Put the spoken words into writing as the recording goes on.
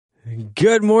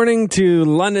Good morning to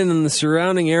London and the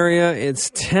surrounding area. It's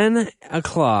 10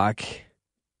 o'clock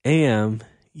a.m.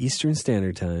 Eastern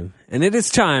Standard Time, and it is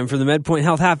time for the MedPoint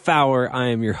Health Half Hour. I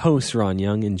am your host, Ron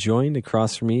Young, and joined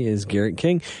across from me is Garrett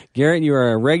King. Garrett, you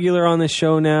are a regular on this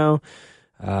show now.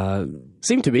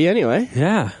 Seem to be, anyway.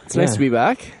 Yeah. It's nice to be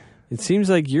back. It seems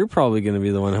like you're probably going to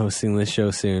be the one hosting this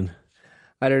show soon.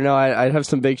 I don't know. I'd have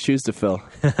some big shoes to fill.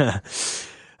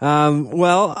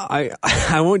 Well,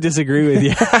 I won't disagree with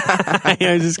you.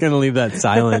 I'm just going to leave that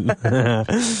silent.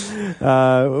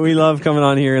 We love coming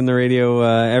on here in the radio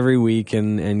every week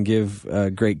and give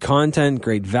great content,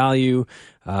 great value,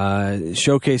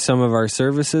 showcase some of our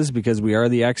services because we are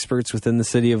the experts within the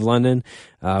City of London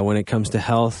when it comes to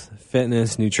health,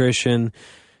 fitness, nutrition,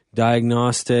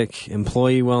 diagnostic,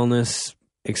 employee wellness,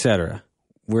 etc.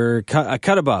 We're a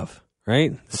cut above,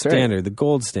 right? The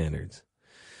gold standards.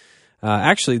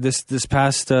 Actually, this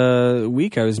past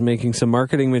week, I was making some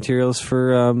marketing materials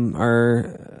for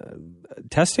our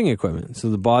testing equipment. So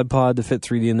the Bod Pod, the Fit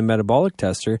 3D, and the Metabolic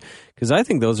Tester, because I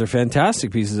think those are fantastic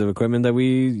pieces of equipment that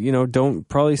we, don't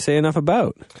probably say enough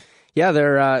about. Yeah,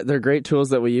 they're great tools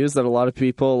that we use that a lot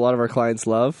of our clients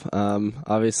love.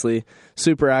 Obviously,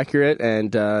 super accurate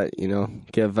and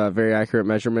give very accurate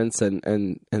measurements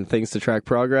and things to track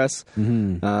progress.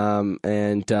 Mm-hmm.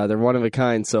 And they're one of a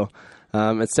kind. So.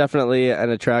 It's definitely an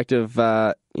attractive,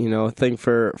 thing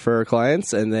for our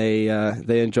clients, and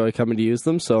they enjoy coming to use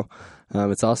them. So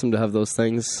it's awesome to have those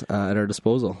things at our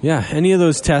disposal. Yeah, any of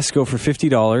those tests go for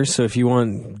 $50. So if you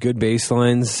want good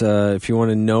baselines, if you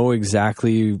want to know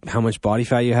exactly how much body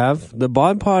fat you have, the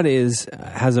Bod Pod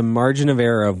has a margin of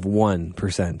error of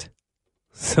 1%.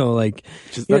 So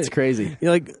that's crazy.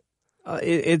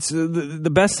 It's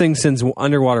the best thing since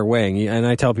underwater weighing, and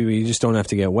I tell people you just don't have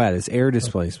to get wet. It's air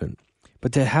displacement.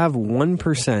 But to have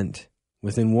 1%,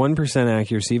 within 1%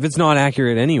 accuracy, if it's not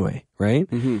accurate anyway, right?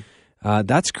 Mm-hmm.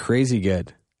 That's crazy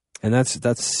good. And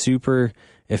that's super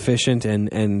efficient.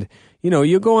 And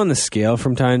you'll go on the scale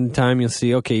from time to time. You'll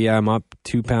see, okay, yeah, I'm up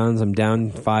 2 pounds. I'm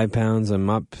down 5 pounds. I'm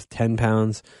up 10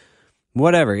 pounds.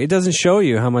 Whatever. It doesn't show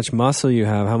you how much muscle you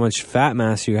have, how much fat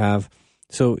mass you have.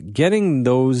 So getting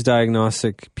those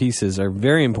diagnostic pieces are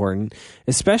very important,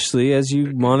 especially as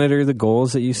you monitor the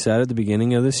goals that you set at the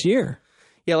beginning of this year.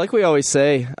 Yeah, like we always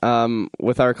say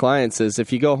with our clients is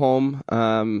if you go home,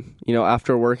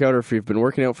 after a workout or if you've been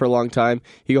working out for a long time,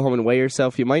 you go home and weigh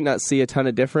yourself, you might not see a ton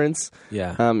of difference,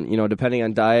 depending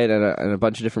on diet and a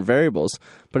bunch of different variables.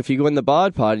 But if you go in the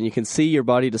Bod Pod and you can see your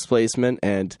body displacement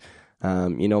and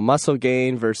muscle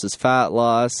gain versus fat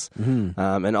loss,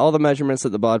 and all the measurements that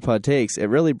the Bod Pod takes, it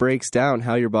really breaks down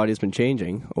how your body's been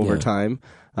changing over time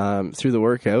through the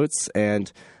workouts.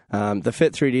 And the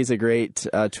Fit 3D is a great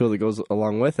tool that goes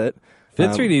along with it. Fit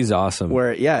 3D is awesome.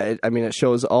 Where, it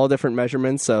shows all different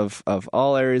measurements of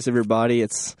all areas of your body.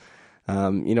 It's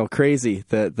crazy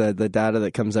the data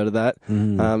that comes out of that.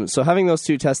 So having those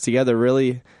two tests together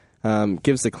really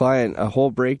gives the client a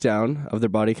whole breakdown of their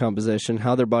body composition,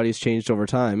 how their body's changed over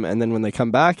time. And then when they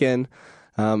come back in,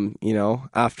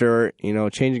 after,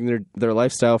 changing their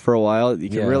lifestyle for a while, you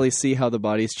can really see how the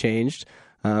body's changed.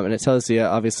 And it tells you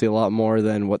obviously a lot more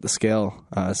than what the scale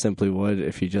simply would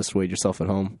if you just weighed yourself at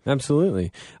home.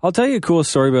 Absolutely. I'll tell you a cool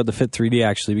story about the Fit 3D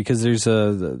actually, because there's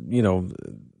a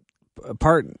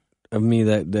part of me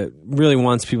that really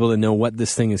wants people to know what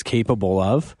this thing is capable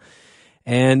of.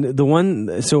 And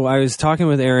so I was talking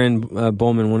with Aaron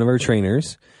Bowman, one of our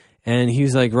trainers, and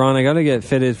he's like, Ron, I got to get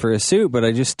fitted for a suit, but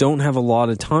I just don't have a lot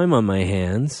of time on my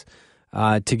hands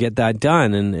to get that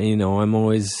done. And, I'm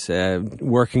always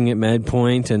working at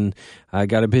MedPoint and I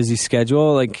got a busy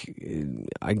schedule.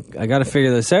 I got to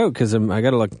figure this out because I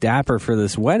got to look dapper for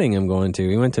this wedding I'm going to.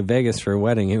 We went to Vegas for a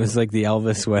wedding. It was like the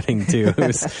Elvis wedding too.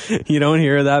 You don't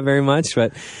hear that very much,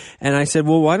 and I said,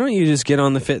 well, why don't you just get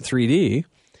on the Fit 3D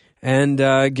and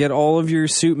get all of your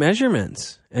suit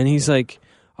measurements? And he's like,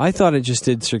 I thought it just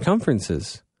did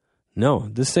circumferences. No,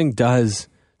 this thing does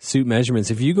suit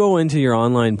measurements. If you go into your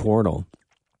online portal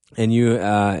and you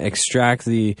extract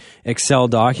the Excel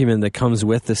document that comes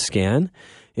with the scan,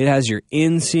 it has your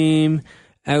inseam,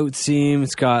 outseam.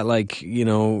 It's got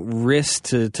wrist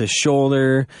to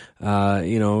shoulder,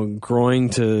 groin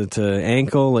to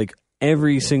ankle, like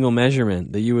every single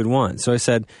measurement that you would want. So I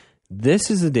said,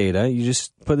 this is the data. You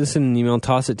just put this in an email,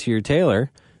 toss it to your tailor,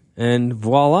 and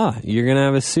voila, you're going to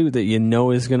have a suit that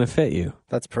is going to fit you.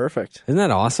 That's perfect. Isn't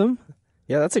that awesome?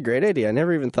 Yeah, that's a great idea. I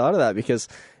never even thought of that because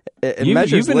it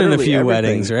measures you've been in a few everything.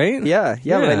 weddings, right? Yeah,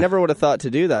 but I never would have thought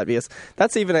to do that because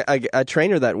that's even a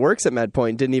trainer that works at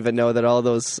MedPoint didn't even know that all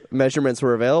those measurements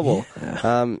were available.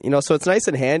 Yeah. So it's nice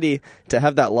and handy to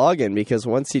have that login because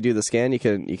once you do the scan, you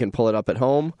can pull it up at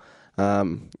home,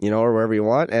 or wherever you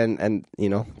want, and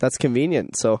that's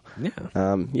convenient. So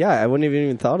I wouldn't have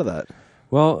even thought of that.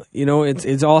 Well,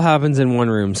 it's all happens in one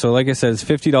room. So like I said, it's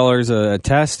 $50 a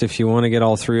test. If you want to get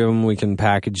all three of them, we can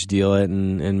package deal it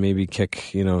and maybe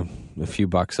kick, a few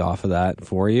bucks off of that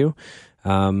for you.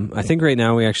 I think right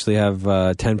now we actually have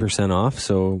 10% off.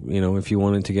 So, if you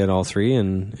wanted to get all three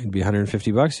and it'd be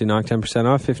 $150, you knock 10%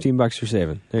 off, $15 you're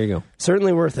saving. There you go.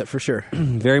 Certainly worth it for sure.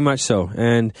 Very much so.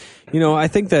 And, I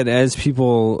think that as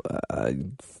people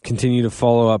continue to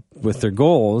follow up with their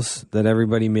goals that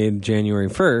everybody made January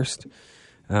 1st,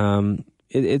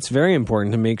 it's very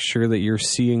important to make sure that you're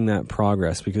seeing that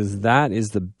progress because that is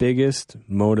the biggest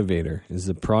motivator, is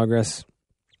the progress,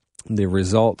 the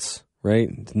results,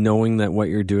 right? Knowing that what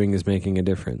you're doing is making a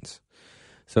difference.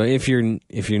 So if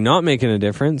you're not making a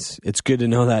difference, it's good to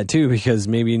know that too because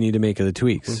maybe you need to make the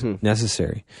tweaks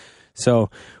necessary.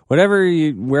 So wherever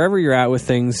you're at with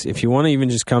things, if you want to even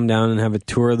just come down and have a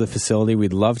tour of the facility,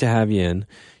 we'd love to have you in.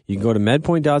 You can go to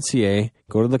medpoint.ca,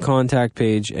 go to the contact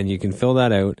page, and you can fill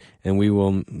that out, and we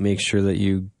will make sure that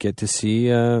you get to see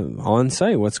on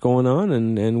site what's going on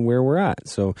and where we're at.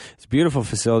 So it's beautiful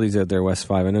facilities out there, West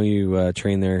 5. I know you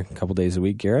train there a couple days a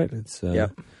week, Garrett. It's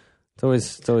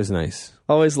always nice.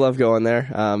 Always love going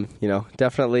there.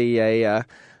 Definitely a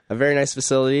very nice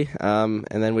facility. And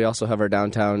then we also have our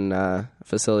downtown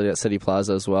facility at City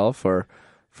Plaza as well for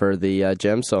the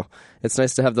gym. So it's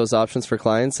nice to have those options for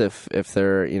clients if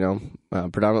they're,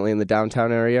 predominantly in the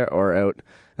downtown area or out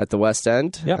at the West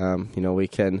End. Yep. We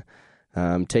can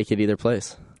take it either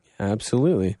place.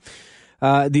 Absolutely.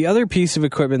 The other piece of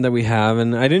equipment that we have,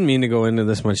 and I didn't mean to go into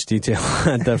this much detail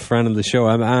at the front of the show.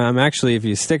 I'm actually, if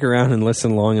you stick around and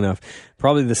listen long enough,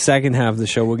 probably the second half of the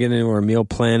show, we'll get into our meal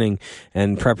planning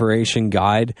and preparation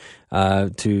guide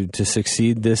to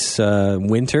succeed this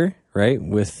winter, right?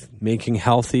 With making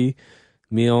healthy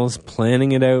meals,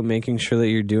 planning it out, making sure that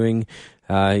you're doing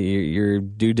your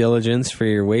due diligence for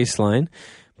your waistline.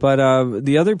 But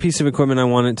the other piece of equipment I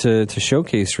wanted to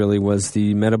showcase really was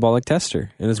the metabolic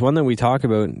tester. And it's one that we talk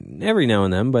about every now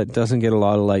and then, but doesn't get a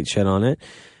lot of light shed on it.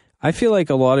 I feel like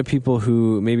a lot of people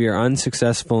who maybe are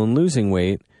unsuccessful in losing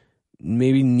weight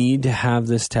maybe need to have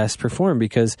this test performed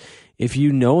because if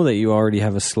you know that you already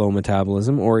have a slow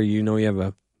metabolism or you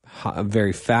have a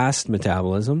very fast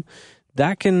metabolism,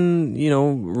 that can,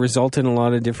 result in a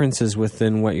lot of differences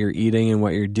within what you're eating and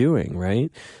what you're doing,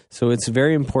 right? So it's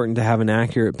very important to have an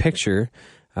accurate picture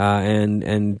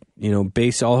and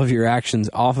base all of your actions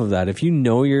off of that. If you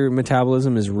know your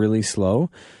metabolism is really slow,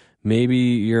 maybe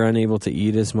you're unable to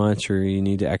eat as much or you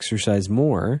need to exercise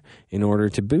more in order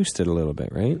to boost it a little bit,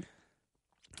 right?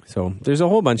 So there's a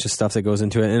whole bunch of stuff that goes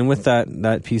into it. And with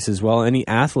that piece as well, any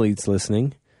athletes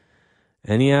listening,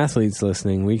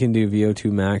 we can do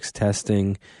VO2 max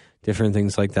testing, different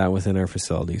things like that within our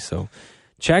facility. So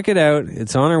check it out.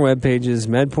 It's on our web pages,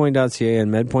 medpoint.ca and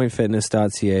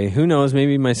medpointfitness.ca. Who knows,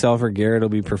 maybe myself or Garrett will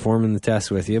be performing the test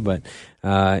with you, but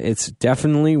it's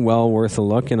definitely well worth a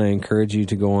look, and I encourage you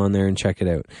to go on there and check it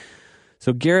out.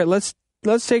 So Garrett, let's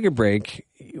take a break.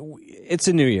 It's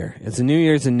a new year. It's a new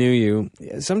year. It's a new you.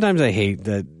 Sometimes I hate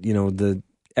that,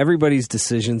 everybody's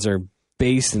decisions are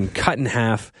based and cut in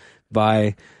half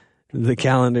by the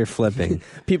calendar flipping.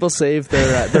 People save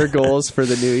their goals for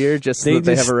the new year just so that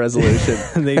they have a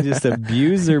resolution. They just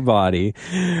abuse their body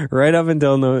right up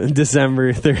until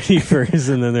December 31st,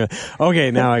 and then they're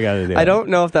okay, now I got to do it. I don't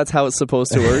know if that's how it's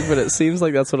supposed to work, but it seems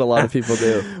like that's what a lot of people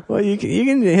do. Well, you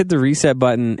can hit the reset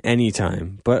button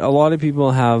anytime, but a lot of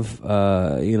people have put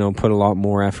a lot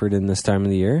more effort in this time of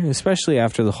the year, especially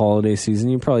after the holiday season.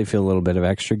 You probably feel a little bit of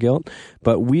extra guilt,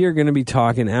 but we are going to be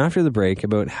talking after the break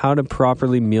about how to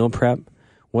properly meal prep,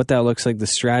 what that looks like, the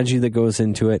strategy that goes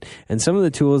into it, and some of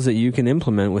the tools that you can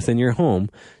implement within your home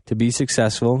to be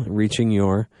successful reaching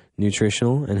your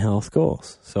nutritional and health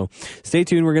goals. So stay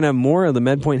tuned. We're going to have more of the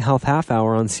MedPoint Health Half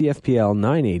Hour on CFPL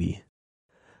 980.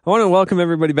 I want to welcome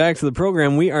everybody back to the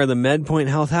program. We are the MedPoint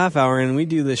Health Half Hour, and we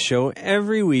do this show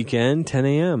every weekend, 10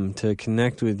 a.m., to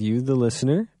connect with you, the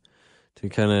listener, to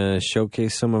kind of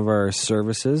showcase some of our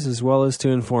services, as well as to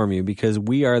inform you, because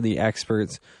we are the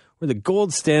experts. We're the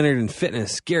gold standard in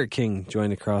fitness. Garrett King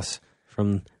joined across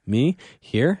from me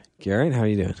here. Garrett, how are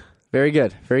you doing? Very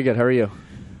good. Very good. How are you?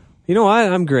 You know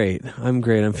what? I'm great. I'm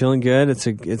feeling good.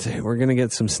 We're going to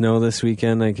get some snow this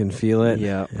weekend. I can feel it.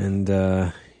 Yeah.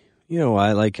 And, you know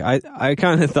what? Like I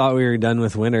kind of thought we were done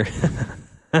with winter.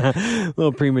 A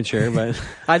little premature, but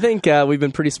I think we've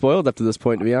been pretty spoiled up to this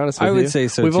point, to be honest with you. I would say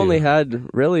so. We've too. only had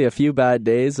really a few bad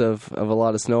days of a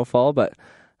lot of snowfall, but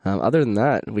other than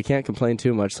that, we can't complain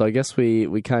too much. So I guess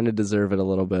we kind of deserve it a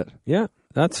little bit. Yeah,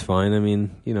 that's fine. I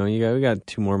mean, you know, we got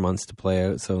 2 more months to play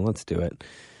out, so let's do it.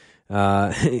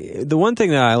 The one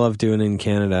thing that I love doing in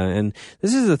Canada, and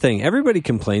this is the thing, everybody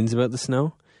complains about the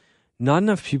snow. Not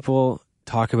enough people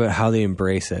talk about how they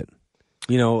embrace it.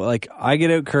 You know, like I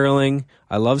get out curling.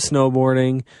 I love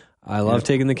snowboarding. I love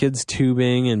taking the kids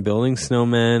tubing and building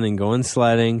snowmen and going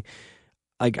sledding.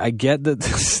 Like I get that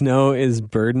the snow is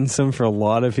burdensome for a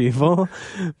lot of people,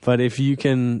 but if you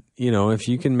can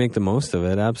make the most of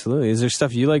it, absolutely. Is there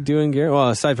stuff you like doing, Garrett? Well,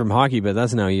 aside from hockey, but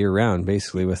that's now year round,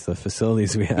 basically, with the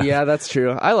facilities we have. Yeah, that's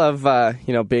true. I love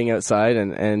being outside,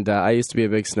 and I used to be a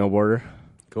big snowboarder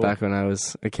back when I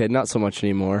was a kid. Not so much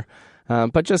anymore.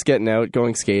 But just getting out,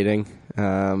 going skating,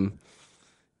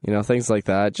 things like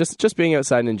that. Just being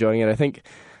outside and enjoying it. I think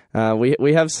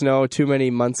we have snow too many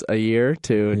months a year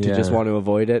to just want to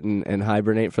avoid it and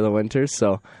hibernate for the winter.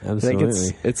 So absolutely. I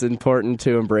think it's important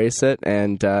to embrace it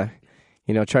and try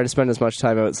to spend as much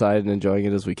time outside and enjoying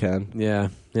it as we can. Yeah,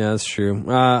 that's true.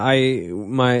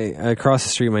 Across the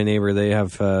street, my neighbor, they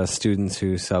have students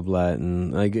who sublet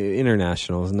and like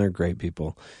internationals, and they're great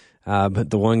people. But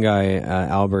the one guy,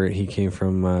 Albert, he came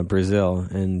from Brazil,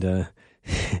 and the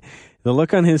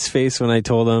look on his face when I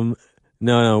told him,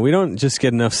 no, we don't just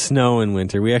get enough snow in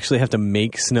winter. We actually have to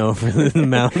make snow for the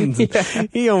mountains. Yeah.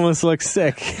 He almost looked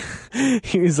sick.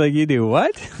 He was like, "You do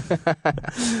what?"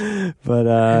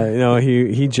 But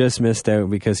he just missed out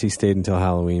because he stayed until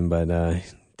Halloween, but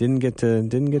didn't get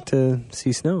to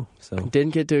see snow. So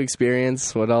didn't get to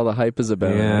experience what all the hype is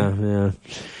about. Yeah.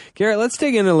 Garrett, let's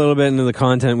dig in a little bit into the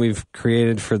content we've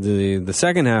created for the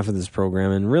second half of this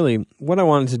program, and really what I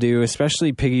wanted to do,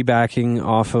 especially piggybacking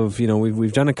off of,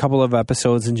 we've done a couple of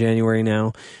episodes in January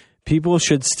now. People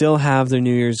should still have their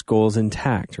New Year's goals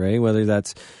intact, right? Whether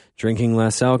that's drinking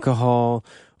less alcohol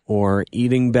or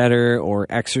eating better or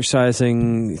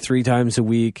exercising 3 times a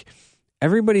week.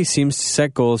 Everybody seems to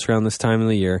set goals around this time of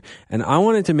the year, and I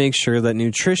wanted to make sure that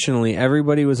nutritionally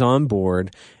everybody was on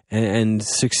board and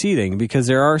succeeding, because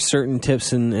there are certain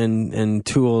tips and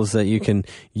tools that you can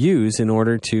use in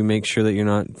order to make sure that you're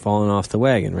not falling off the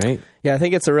wagon, right? Yeah, I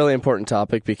think it's a really important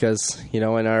topic because, in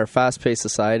our fast-paced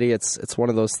society, it's one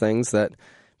of those things that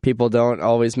people don't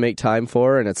always make time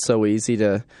for, and it's so easy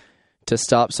to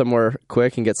stop somewhere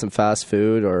quick and get some fast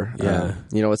food, or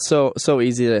it's so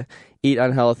easy to eat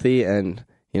unhealthy, and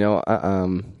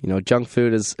junk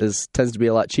food tends to be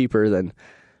a lot cheaper than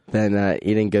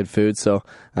eating good food. So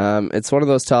it's one of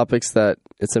those topics that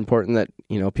it's important that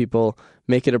people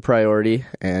make it a priority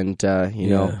and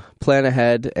plan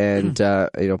ahead and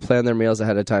plan their meals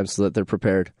ahead of time so that they're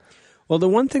prepared. Well, the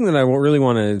one thing that I really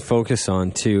want to focus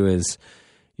on too is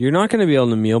you're not going to be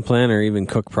able to meal plan or even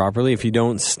cook properly if you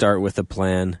don't start with a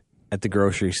plan at the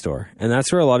grocery store, and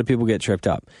that's where a lot of people get tripped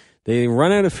up. They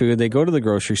run out of food, they go to the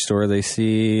grocery store, they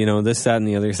see, this, that, and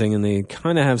the other thing, and they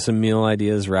kind of have some meal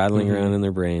ideas rattling around in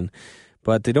their brain,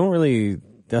 but they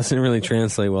doesn't really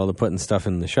translate well to putting stuff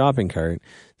in the shopping cart.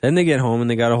 Then they get home and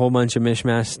they got a whole bunch of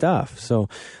mishmash stuff. So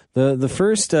the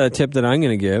first tip that I'm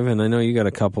going to give, and I know you got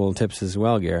a couple of tips as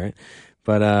well, Garrett,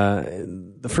 but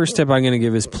the first tip I'm going to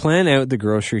give is plan out the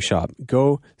grocery shop.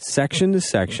 Go section to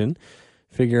section,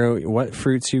 figure out what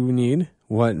fruits you need,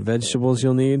 what vegetables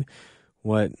you'll need,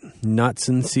 what nuts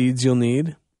and seeds you'll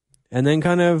need, and then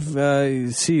kind of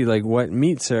see like what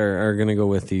meats are going to go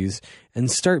with these,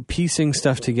 and start piecing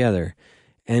stuff together.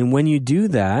 And when you do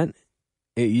that,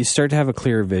 you start to have a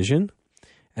clearer vision.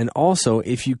 And also,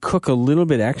 if you cook a little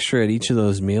bit extra at each of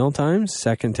those meal times,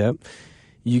 second tip,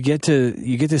 you get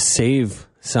to save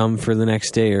some for the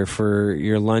next day, or for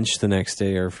your lunch the next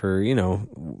day, or for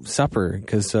supper.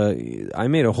 Because I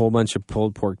made a whole bunch of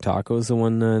pulled pork tacos the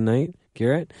one night,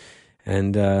 Garrett.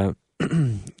 And,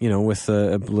 with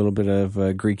a little bit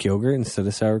of Greek yogurt instead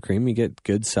of sour cream, you get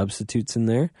good substitutes in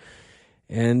there.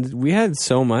 And we had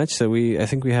so much that I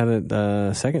think we had it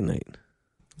the second night.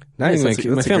 Nice.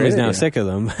 My family's now sick of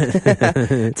them.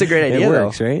 It's a great idea, it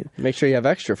works, though. Right? Make sure you have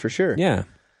extra for sure. Yeah.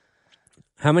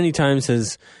 How many times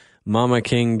has Mama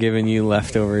King given you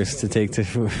leftovers to take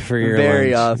for your lunch?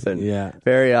 Very often. Yeah.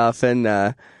 Very often.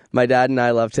 My dad and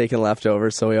I love taking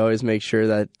leftovers, so we always make sure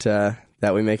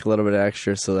that we make a little bit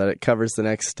extra so that it covers the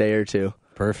next day or two.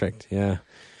 Perfect, yeah.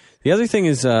 The other thing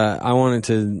is I wanted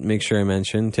to make sure I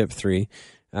mentioned, tip 3,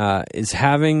 is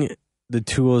having the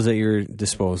tools at your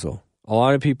disposal. A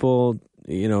lot of people,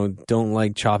 don't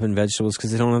like chopping vegetables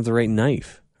because they don't have the right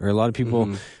knife. Or a lot of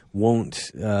people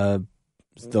won't.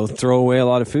 They'll throw away a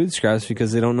lot of food scraps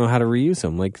because they don't know how to reuse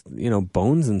them, like,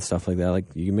 bones and stuff like that. Like,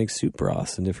 you can make soup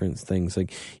broths and different things.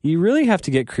 Like, you really have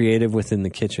to get creative within the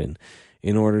kitchen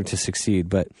in order to succeed.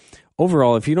 But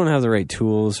overall, if you don't have the right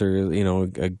tools, or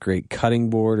a great cutting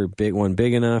board, or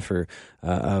big enough, or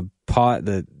a pot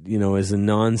that is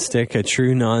a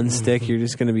true non-stick, you're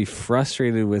just going to be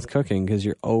frustrated with cooking because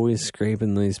you're always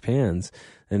scraping these pans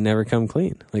and never come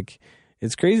clean. Like,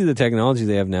 it's crazy the technology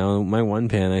they have now. My one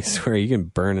pan, I swear, you can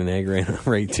burn an egg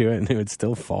right to it and it would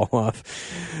still fall off.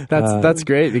 That's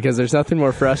great, because there's nothing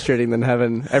more frustrating than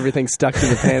having everything stuck to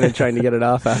the pan and trying to get it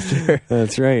off after.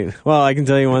 That's right. Well, I can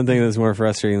tell you one thing that's more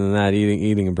frustrating than that: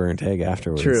 eating a burnt egg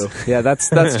afterwards. True. Yeah, that's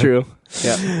true.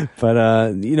 Yeah.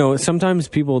 But sometimes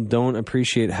people don't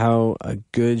appreciate how a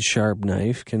good sharp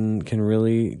knife can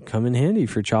really come in handy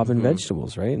for chopping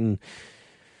vegetables, right? And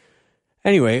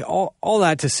anyway, all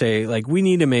that to say, like, we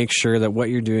need to make sure that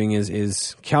what you're doing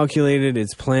is calculated,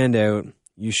 it's planned out.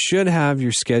 You should have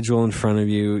your schedule in front of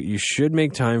you. You should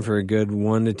make time for a good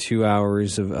 1 to 2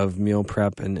 hours of meal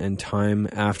prep and time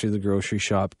after the grocery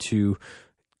shop to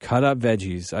cut up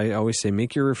veggies. I always say,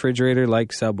 make your refrigerator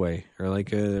like Subway or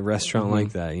like a restaurant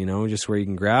like that, just where you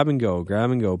can grab and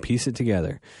go, piece it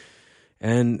together.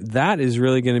 And that is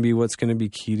really going to be what's going to be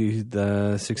key to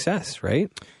the success,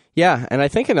 right? Yeah, and I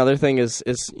think another thing is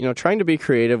trying to be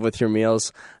creative with your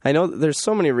meals. I know there's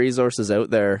so many resources out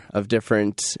there of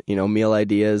different meal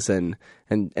ideas and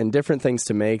different things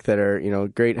to make that are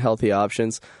great healthy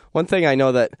options. One thing I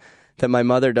know that my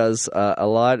mother does a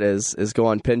lot is go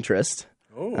on Pinterest,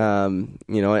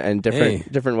 and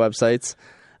different websites.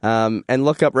 And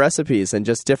look up recipes and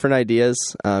just different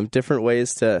ideas, different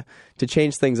ways to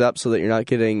change things up so that you're not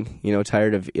getting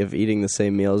tired of eating the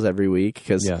same meals every week,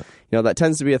 because that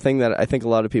tends to be a thing that I think a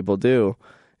lot of people do.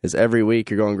 Is every week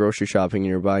you're going grocery shopping and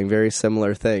you're buying very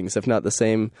similar things, if not the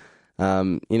same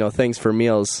things for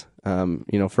meals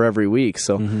for every week.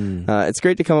 So it's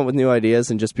great to come up with new ideas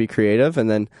and just be creative.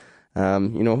 And then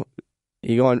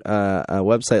you go on a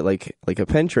website like a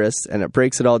Pinterest, and it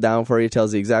breaks it all down for you,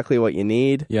 tells you exactly what you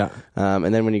need. Yeah.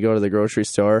 And then when you go to the grocery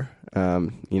store,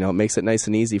 it makes it nice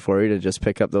and easy for you to just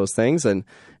pick up those things, and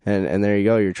there you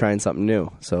go, you're trying something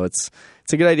new. So it's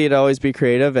a good idea to always be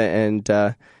creative and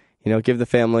give the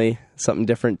family something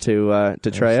different to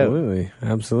try out.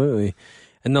 Absolutely.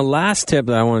 And the last tip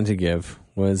that I wanted to give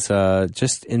was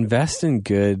just invest in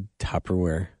good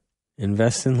Tupperware.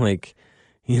 Invest in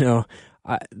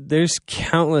there's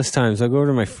countless times I'll go over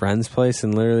to my friend's place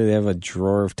and literally they have a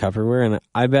drawer of Tupperware, and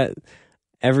I bet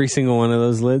every single one of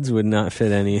those lids would not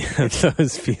fit any of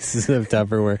those pieces of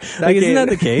Tupperware. Isn't that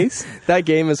the case? That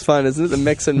game is fun, isn't it? The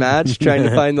mix and match, trying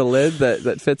to find the lid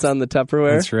that fits on the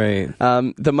Tupperware. That's right.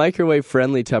 The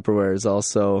microwave-friendly Tupperware is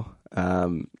also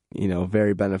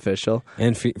very beneficial.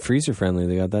 And freezer-friendly,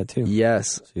 they got that too.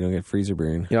 Yes. So you don't get freezer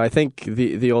burn. I think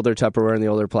the older Tupperware and the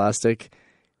older plastic,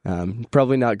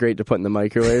 probably not great to put in the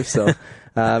microwave. So,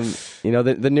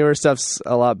 the newer stuff's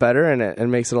a lot better, and it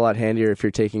makes it a lot handier if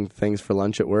you're taking things for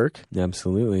lunch at work.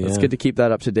 Absolutely. It's good to keep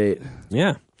that up to date.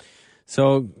 Yeah.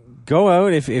 So go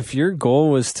out. If your goal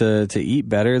was to eat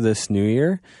better this new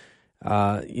year,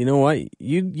 you know what?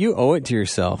 You owe it to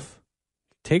yourself.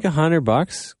 Take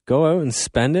 $100, go out and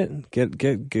spend it. Get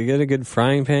a good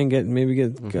frying pan. Get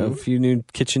a few new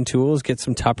kitchen tools. Get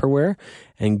some Tupperware,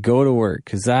 and go to work,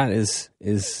 because that is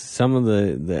some of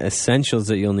the essentials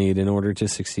that you'll need in order to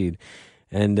succeed.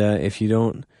 And if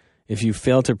you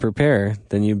fail to prepare,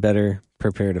 then you better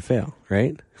prepare to fail.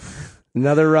 Right?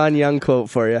 Another Ron Young quote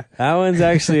for you. That one's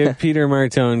actually a Peter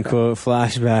Martone quote.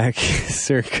 Flashback,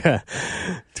 circa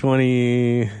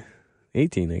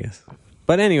 2018, I guess.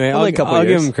 But anyway, I'll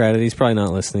give him credit. He's probably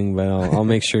not listening, but I'll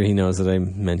make sure he knows that I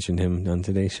mentioned him on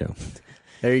today's show.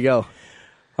 There you go.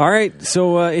 All right.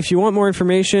 So if you want more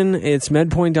information, it's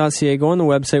medpoint.ca. Go on the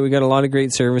website. We got a lot of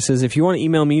great services. If you want to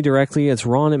email me directly, it's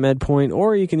Ron at Medpoint,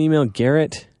 or you can email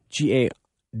Garrett, GARRET,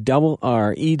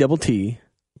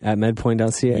 at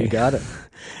medpoint.ca. You got it.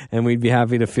 And we'd be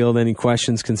happy to field any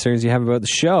questions, concerns you have about the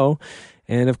show.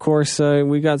 And, of course,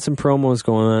 we got some promos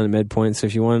going on at MedPoint. So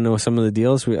if you want to know some of the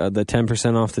deals, the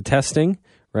 10% off the testing,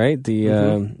 right?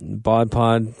 The Bod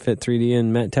Pod Fit 3D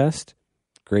and Met Test.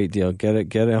 Great deal.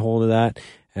 Get a hold of that.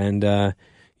 And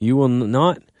you will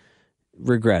not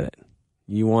regret it.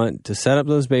 You want to set up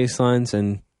those baselines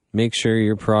and make sure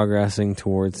you're progressing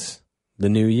towards the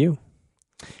new you.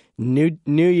 New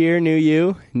year, new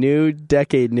you. New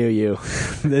decade, new you.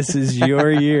 This is your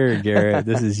year, Garrett.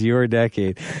 This is your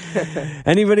decade.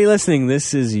 Anybody listening,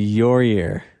 this is your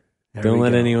year. Don't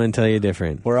let anyone tell you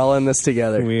different. We're all in this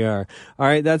together. We are. All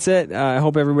right, that's it. I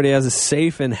hope everybody has a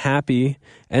safe and happy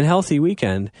and healthy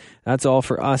weekend. That's all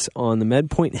for us on the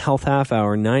MedPoint Health Half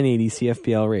Hour, 980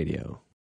 CFPL Radio.